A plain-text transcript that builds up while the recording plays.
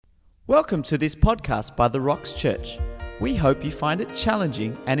Welcome to this podcast by The Rocks Church. We hope you find it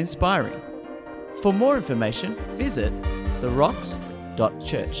challenging and inspiring. For more information, visit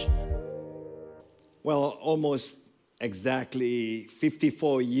therocks.church. Well, almost exactly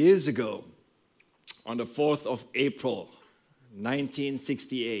 54 years ago, on the 4th of April,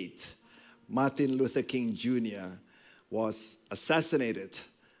 1968, Martin Luther King Jr. was assassinated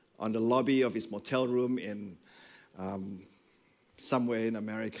on the lobby of his motel room in somewhere in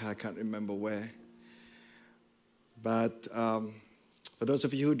America. I can't remember where. But for those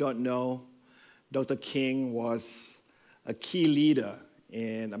of you who don't know, Dr. King was a key leader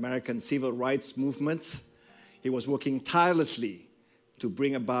in American civil rights movement. He was working tirelessly to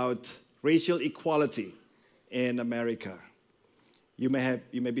bring about racial equality in America. You may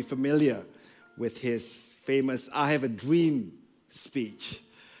be familiar with his famous "I Have a Dream" speech.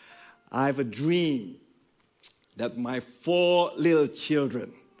 I have a dream that my 4 little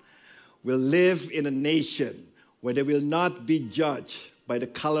children will live in a nation where they will not be judged by the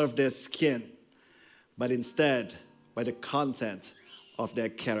color of their skin, but instead by the content of their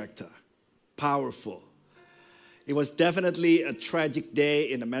character. Powerful. It was definitely a tragic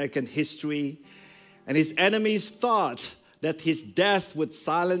day in American history, and his enemies thought that his death would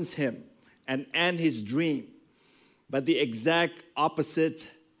silence him and end his dream. But the exact opposite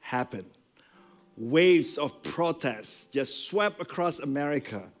happened. Waves of protests just swept across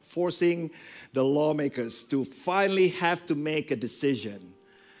America, forcing the lawmakers to finally have to make a decision.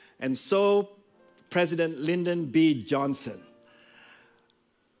 And so President Lyndon B. Johnson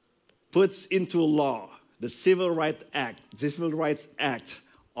puts into law the Civil Rights Act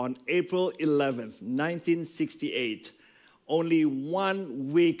on April 11th, 1968, only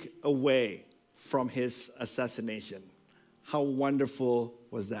 1 week away from his assassination. How wonderful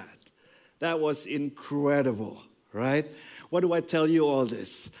was that? That was incredible, right? What do I tell you all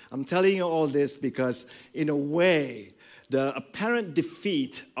this? I'm telling you all this because, in a way, the apparent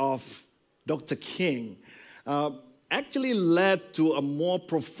defeat of Dr. King actually led to a more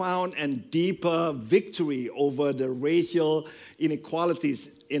profound and deeper victory over the racial inequalities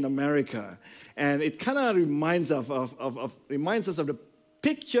in America. And it kind of reminds us of the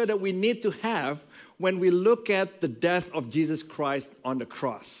picture that we need to have when we look at the death of Jesus Christ on the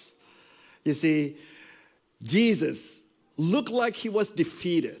cross. You see, Jesus looked like he was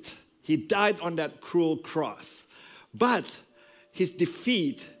defeated. He died on that cruel cross. But his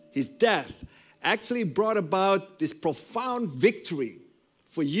defeat, his death, actually brought about this profound victory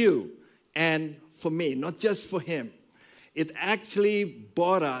for you and for me, not just for him. It actually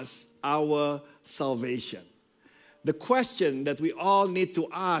brought us our salvation. The question that we all need to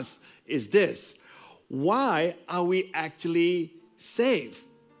ask is this: why are we actually saved,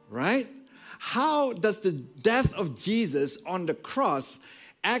 right? How does the death of Jesus on the cross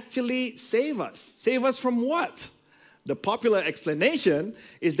actually save us? Save us from what? The popular explanation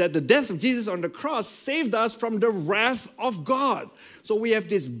is that the death of Jesus on the cross saved us from the wrath of God. So we have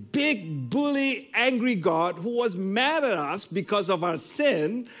this big, bully, angry God who was mad at us because of our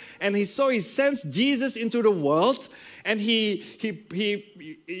sin, and he sends Jesus into the world, and he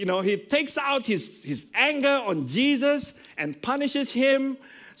takes out his anger on Jesus and punishes him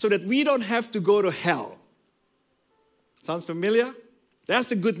so that we don't have to go to hell. Sounds familiar? That's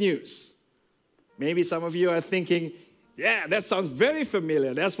the good news. Maybe some of you are thinking, yeah, that sounds very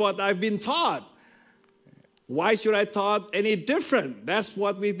familiar. That's what I've been taught. Why should I taught any different? That's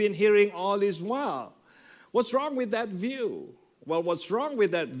what we've been hearing all this while. What's wrong with that view? Well, what's wrong with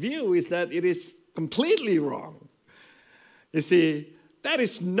that view is that it is completely wrong. You see, that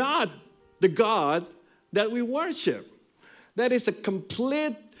is not the God that we worship. That is a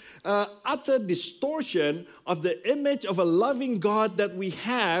complete, utter distortion of the image of a loving God that we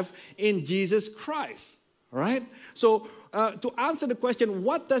have in Jesus Christ. All right? So to answer the question,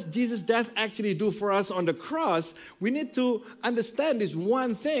 what does Jesus' death actually do for us on the cross? We need to understand this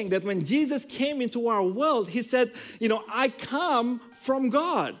one thing, that when Jesus came into our world, he said, I come from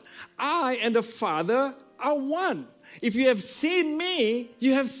God. I and the Father are one. If you have seen me,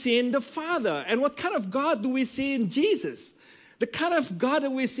 you have seen the Father. And what kind of God do we see in Jesus? The kind of God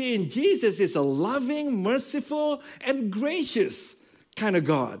that we see in Jesus is a loving, merciful, and gracious kind of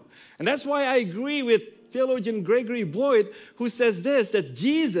God. And that's why I agree with theologian Gregory Boyd, who says this, that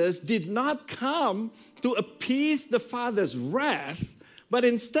Jesus did not come to appease the Father's wrath, but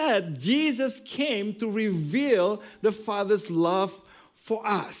instead, Jesus came to reveal the Father's love for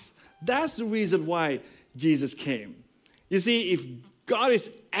us. That's the reason why Jesus came. You see, if God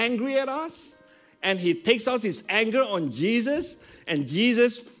is angry at us, and he takes out his anger on Jesus, and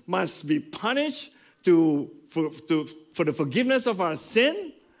Jesus must be punished for the forgiveness of our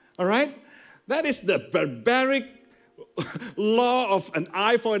sin, All right? That is the barbaric law of an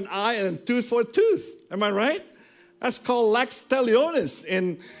eye for an eye and a tooth for a tooth. Am I right? That's called lex talionis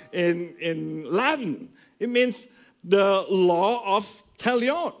in Latin. It means the law of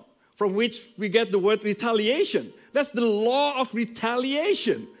talion, from which we get the word retaliation. That's the law of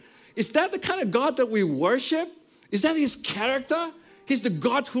retaliation. Is that the kind of God that we worship? Is that his character? He's the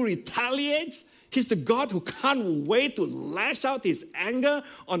God who retaliates. He's the God who can't wait to lash out his anger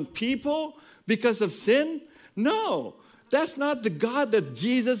on people because of sin? No, that's not the God that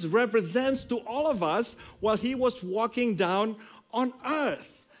Jesus represents to all of us while he was walking down on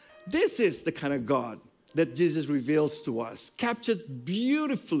earth. This is the kind of God that Jesus reveals to us, captured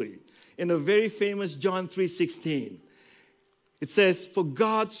beautifully in a very famous John 3:16. It says, "For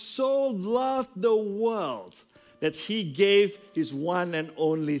God so loved the world that he gave his one and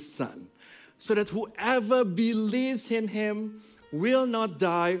only Son, so that whoever believes in him will not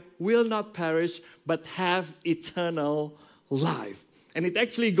die, will not perish, but have eternal life." And it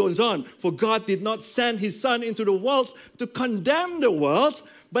actually goes on, "For God did not send his Son into the world to condemn the world,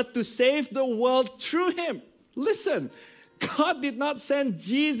 but to save the world through him." Listen, God did not send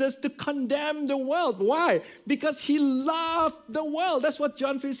Jesus to condemn the world. Why? Because he loved the world. That's what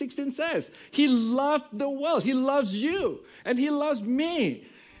John 3:16 says. He loved the world. He loves you, and he loves me.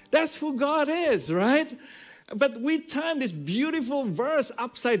 That's who God is, right? But we turn this beautiful verse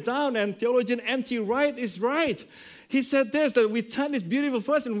upside down, and theologian N.T. Wright is right. He said this, that we turn this beautiful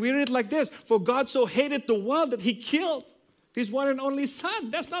verse and we read it like this: "For God so hated the world that he killed his one and only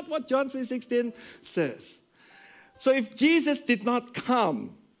Son." That's not what John 3:16 says. So if Jesus did not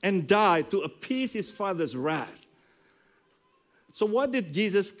come and die to appease his Father's wrath, so what did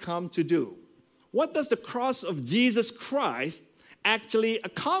Jesus come to do? What does the cross of Jesus Christ actually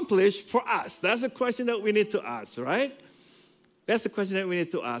accomplish for us? That's a question that we need to ask, right? That's the question that we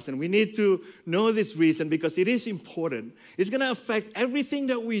need to ask. And we need to know this reason because it is important. It's going to affect everything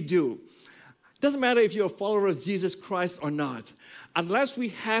that we do. It doesn't matter if you're a follower of Jesus Christ or not. Unless we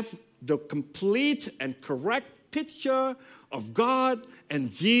have the complete and correct picture of God and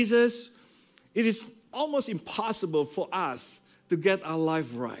Jesus, it is almost impossible for us to get our life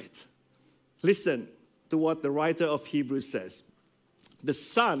right. Listen to what the writer of Hebrews says. "The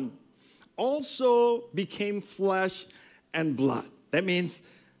Son also became flesh and blood." That means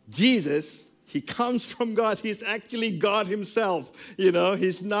Jesus, he comes from God. He's actually God himself. You know,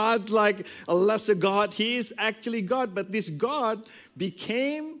 he's not like a lesser God. He is actually God. But this God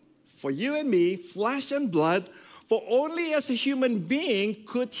became, for you and me, flesh and blood, for only as a human being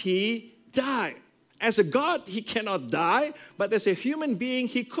could he die. As a God, he cannot die, but as a human being,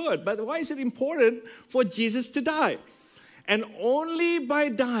 he could. But why is it important for Jesus to die? And only by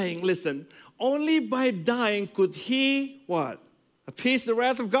dying, listen, only by dying could he, what? Appease the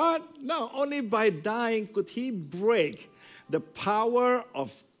wrath of God? No, only by dying could he break the power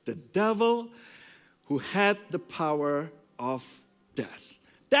of the devil who had the power of death.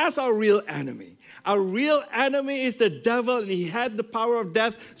 That's our real enemy. Our real enemy is the devil, and he had the power of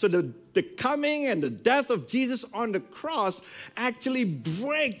death. So the coming and the death of Jesus on the cross actually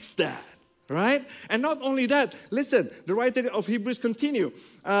breaks that, right? And not only that, listen, the writer of Hebrews continue.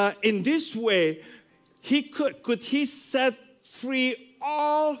 In this way, could he set free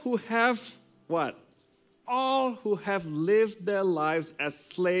all who have what? All who have lived their lives as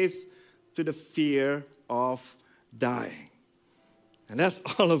slaves to the fear of dying. And that's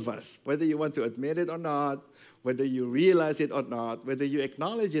all of us, whether you want to admit it or not, whether you realize it or not, whether you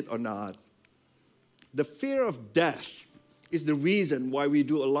acknowledge it or not. The fear of death is the reason why we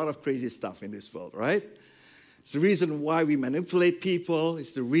do a lot of crazy stuff in this world, right? It's the reason why we manipulate people.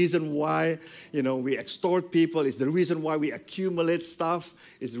 It's the reason why, we extort people. It's the reason why we accumulate stuff.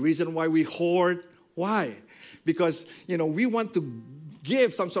 It's the reason why we hoard. Why? Because, we want to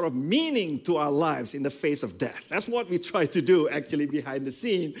give some sort of meaning to our lives in the face of death. That's what we try to do actually behind the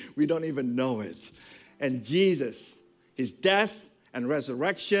scene. We don't even know it. And Jesus, his death and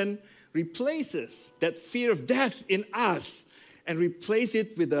resurrection replaces that fear of death in us and replace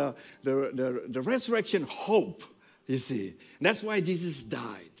it with the resurrection hope, you see. And that's why Jesus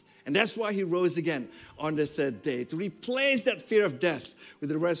died. And that's why he rose again on the third day, to replace that fear of death with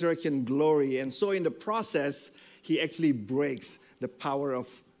the resurrection glory. And so in the process, he actually breaks the power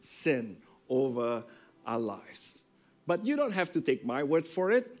of sin over our lives. But you don't have to take my word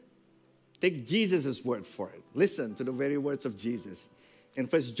for it. Take Jesus' word for it. Listen to the very words of Jesus. In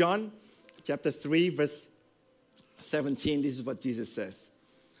 1 John chapter 3, verse 17, this is what Jesus says.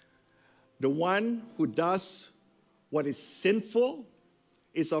 "The one who does what is sinful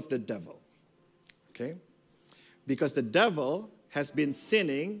is of the devil." Okay? Because the devil has been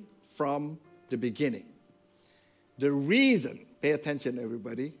sinning from the beginning. The reason, pay attention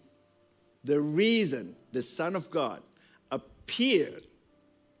everybody, the reason the Son of God appeared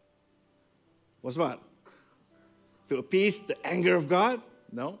was what? To appease the anger of God?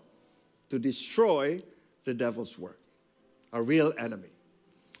 No. To destroy the devil's work, a real enemy.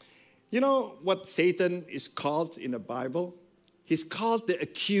 You know what Satan is called in the Bible? He's called the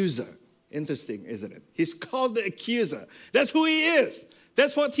accuser. Interesting, isn't it? He's called the accuser. That's who he is.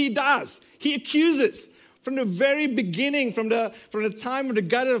 That's what he does. He accuses. From the very beginning, from the time of the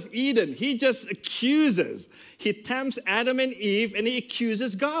Garden of Eden, he just accuses. He tempts Adam and Eve and he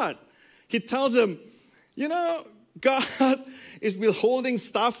accuses God. He tells them, you know, God is withholding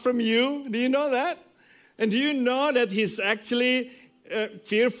stuff from you. Do you know that? And do you know that he's actually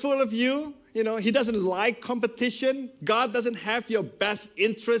fearful of you? You know, he doesn't like competition. God doesn't have your best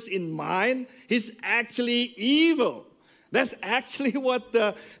interest in mind. He's actually evil. That's actually what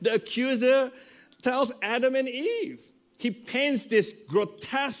the accuser tells Adam and Eve. He paints this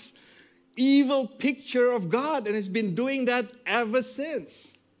grotesque, evil picture of God, and he's been doing that ever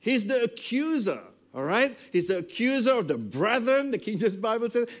since. He's the accuser, all right? He's the accuser of the brethren, the King James Bible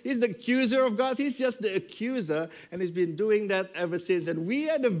says. He's the accuser of God. He's just the accuser, and he's been doing that ever since. And we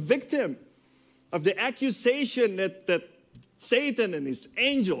are the victim of the accusation that Satan and his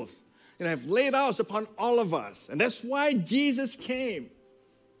angels have laid out upon all of us. And that's why Jesus came.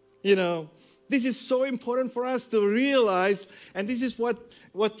 You know, this is so important for us to realize, and this is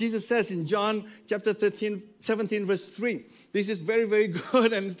what Jesus says in John chapter 17, verse 3. This is very, very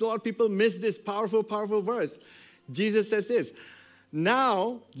good, and a lot of people miss this powerful, powerful verse. Jesus says this,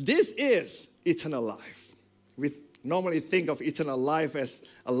 now this is eternal life. We normally think of eternal life as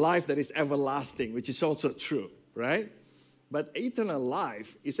a life that is everlasting, which is also true, right? But eternal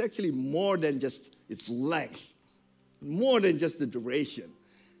life is actually more than just its length, more than just the duration.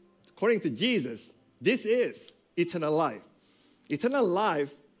 According to Jesus, this is eternal life. Eternal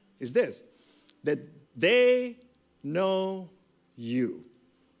life is this, that they know you,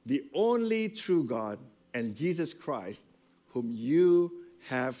 the only true God, and Jesus Christ, whom you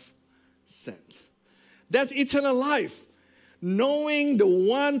have sent. That's eternal life. Knowing the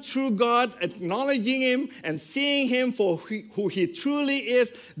one true God, acknowledging him and seeing him for who he truly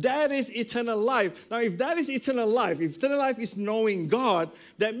is, that is eternal life. Now, if that is eternal life, if eternal life is knowing God,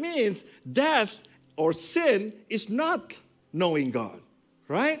 that means death or sin is not knowing God,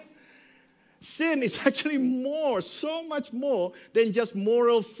 right? Sin is actually more, so much more than just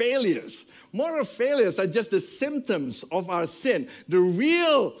moral failures. Moral failures are just the symptoms of our sin. The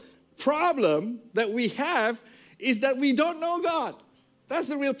real problem that we have is that we don't know God. That's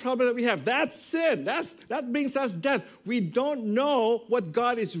the real problem that we have. That's sin. That brings us death. We don't know what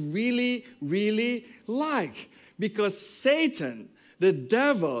God is really, really like. Because Satan, the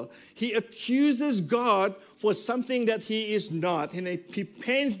devil, he accuses God for something that he is not. And he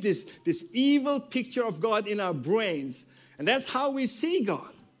paints this evil picture of God in our brains. And that's how we see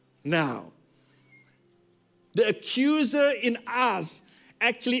God now. The accuser in us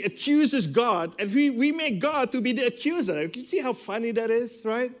actually accuses God, and we make God to be the accuser. You see how funny that is,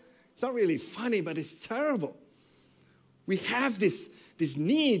 right? It's not really funny, but it's terrible. We have this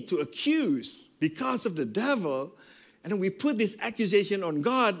need to accuse because of the devil, and then we put this accusation on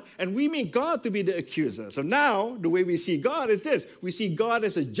God, and we make God to be the accuser. So now, the way we see God is this. We see God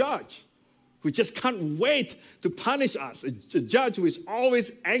as a judge who just can't wait to punish us, a judge who is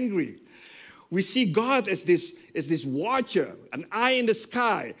always angry. We see God as this watcher, an eye in the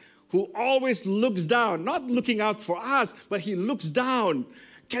sky, who always looks down, not looking out for us, but he looks down,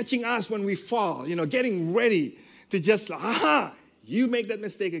 catching us when we fall, getting ready to just, you make that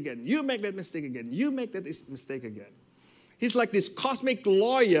mistake again, you make that mistake again, you make that mistake again. He's like this cosmic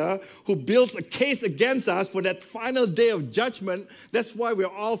lawyer who builds a case against us for that final day of judgment. That's why we're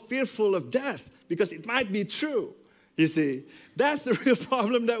all fearful of death, because it might be true. You see, that's the real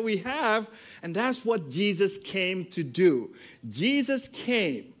problem that we have, and that's what Jesus came to do. Jesus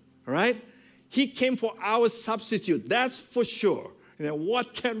came, right? He came for our substitute, that's for sure.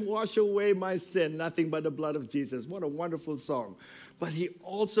 What can wash away my sin? Nothing but the blood of Jesus. What a wonderful song. But he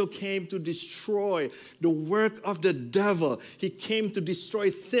also came to destroy the work of the devil. He came to destroy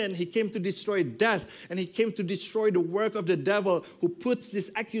sin. He came to destroy death. And he came to destroy the work of the devil who puts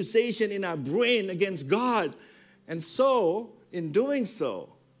this accusation in our brain against God. And so, in doing so,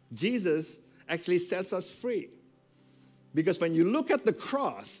 Jesus actually sets us free. Because when you look at the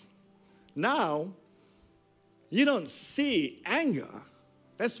cross, now, you don't see anger.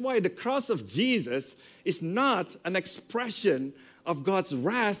 That's why the cross of Jesus is not an expression of God's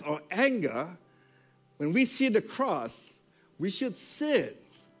wrath or anger. When we see the cross, We should see it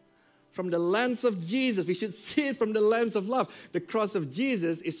from the lens of Jesus. We should see it from the lens of love. The cross of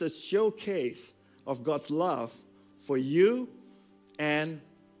Jesus is a showcase of God's love for you and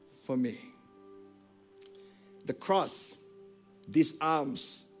for me. The cross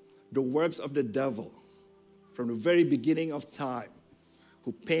disarms the works of the devil from the very beginning of time,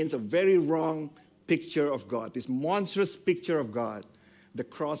 who paints a very wrong picture of God, this monstrous picture of God. The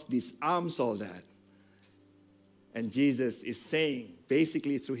cross disarms all that. And Jesus is saying,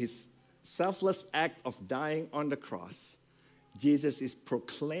 basically through his selfless act of dying on the cross, Jesus is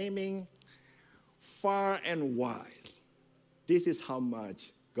proclaiming far and wide, this is how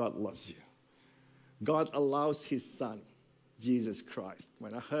much God loves you. God allows his son, Jesus Christ.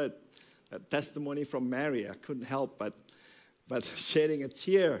 When I heard that testimony from Mary, I couldn't help but shedding a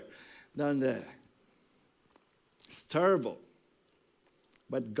tear down there. It's terrible.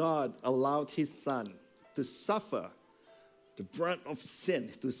 But God allowed his son to suffer the brunt of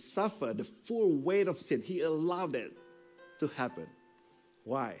sin, to suffer the full weight of sin. He allowed it to happen.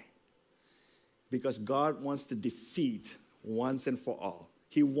 Why? Because God wants to defeat once and for all.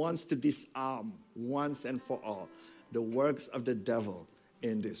 He wants to disarm once and for all the works of the devil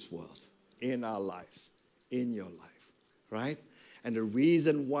in this world, in our lives, in your life, right? And the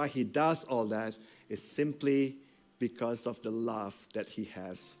reason why he does all that is simply because of the love that he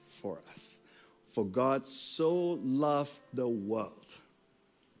has for us. For God so loved the world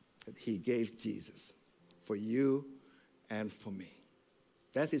that he gave Jesus for you and for me.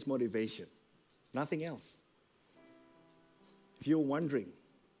 That's his motivation, nothing else. If you're wondering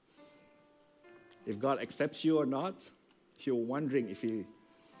if God accepts you or not, if you're wondering if he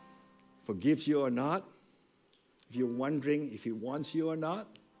forgives you or not, if you're wondering if he wants you or not,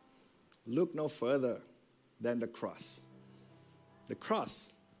 look no further than the cross. The cross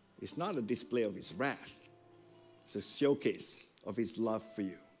is not a display of his wrath. It's a showcase of his love for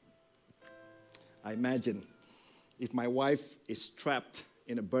you. I imagine if my wife is trapped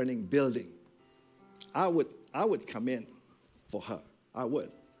in a burning building, I would come in for her. I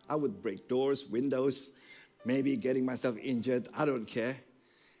would break doors, windows, maybe getting myself injured. I don't care.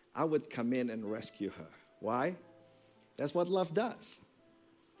 I would come in and rescue her. Why? That's what love does.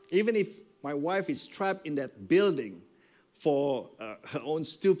 Even if my wife is trapped in that building for her own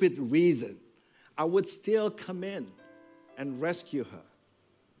stupid reason, I would still come in and rescue her.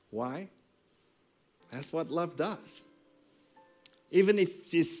 Why? That's what love does. Even if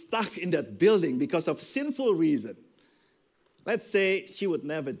she's stuck in that building because of sinful reason, let's say she would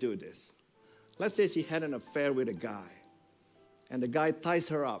never do this. Let's say she had an affair with a guy, and the guy ties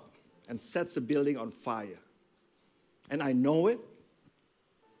her up and sets the building on fire. And I know it,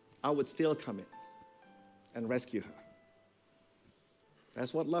 I would still come in and rescue her.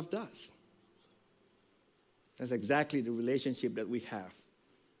 That's what love does. That's exactly the relationship that we have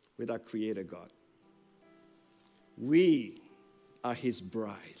with our Creator God. We are his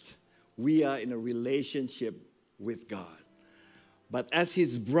bride. We are in a relationship with God. But as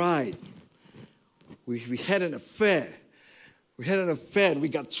his bride, we had an affair. We had an affair and we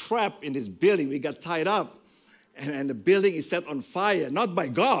got trapped in this building. We got tied up. And the building is set on fire, not by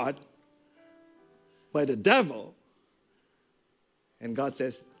God, by the devil. And God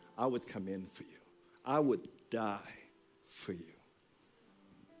says, I would come in for you. I would die for you.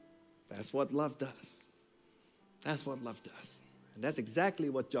 That's what love does. That's what love does. And that's exactly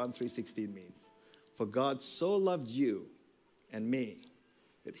what John 3:16 means. For God so loved you and me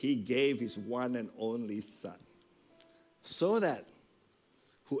that he gave his one and only Son, so that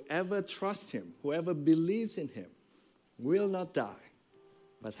whoever trusts him, whoever believes in him, will not die,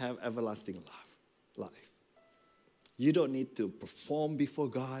 but have everlasting life. You don't need to perform before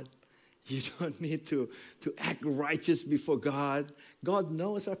God. You don't need to act righteous before God. God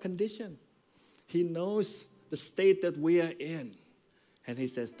knows our condition. He knows the state that we are in. And he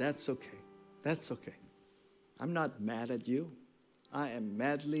says, that's okay. That's okay. I'm not mad at you. I am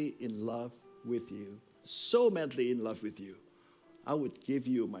madly in love with you. So madly in love with you. I would give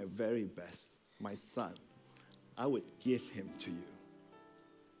you my very best, my son. I would give him to you,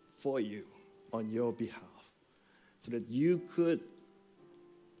 for you, on your behalf, so that you could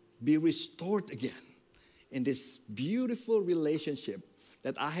be restored again in this beautiful relationship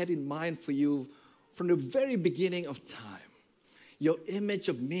that I had in mind for you from the very beginning of time. Your image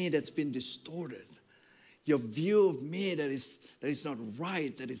of me that's been distorted. Your view of me that is not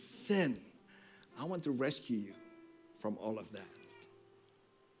right, that is sin. I want to rescue you from all of that.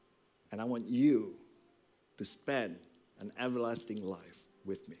 And I want you to spend an everlasting life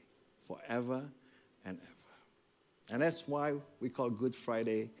with me forever and ever. And that's why we call Good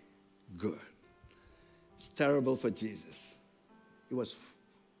Friday good. It's terrible for Jesus it was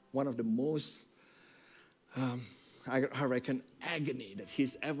one of the most, I reckon, agony that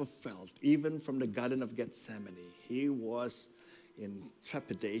he's ever felt. Even from the Garden of Gethsemane, he was in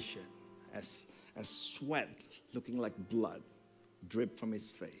trepidation as sweat looking like blood dripped from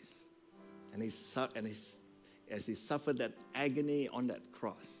his face. And as he suffered that agony on that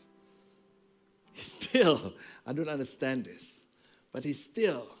cross, he still, I don't understand this, but he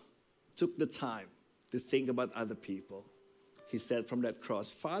still took the time to think about other people. He said from that cross,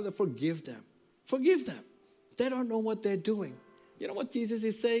 Father, forgive them. Forgive them. They don't know what they're doing. You know what Jesus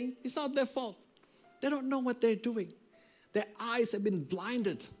is saying? It's not their fault. They don't know what they're doing. Their eyes have been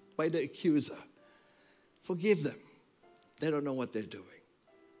blinded by the accuser. Forgive them. They don't know what they're doing.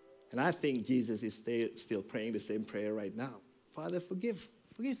 And I think Jesus is still praying the same prayer right now. Father, forgive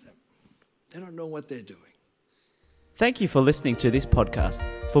them. They don't know what they're doing. Thank you for listening to this podcast.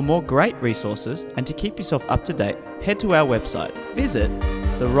 For more great resources and to keep yourself up to date, head to our website. Visit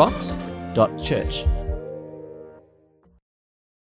therocks.church.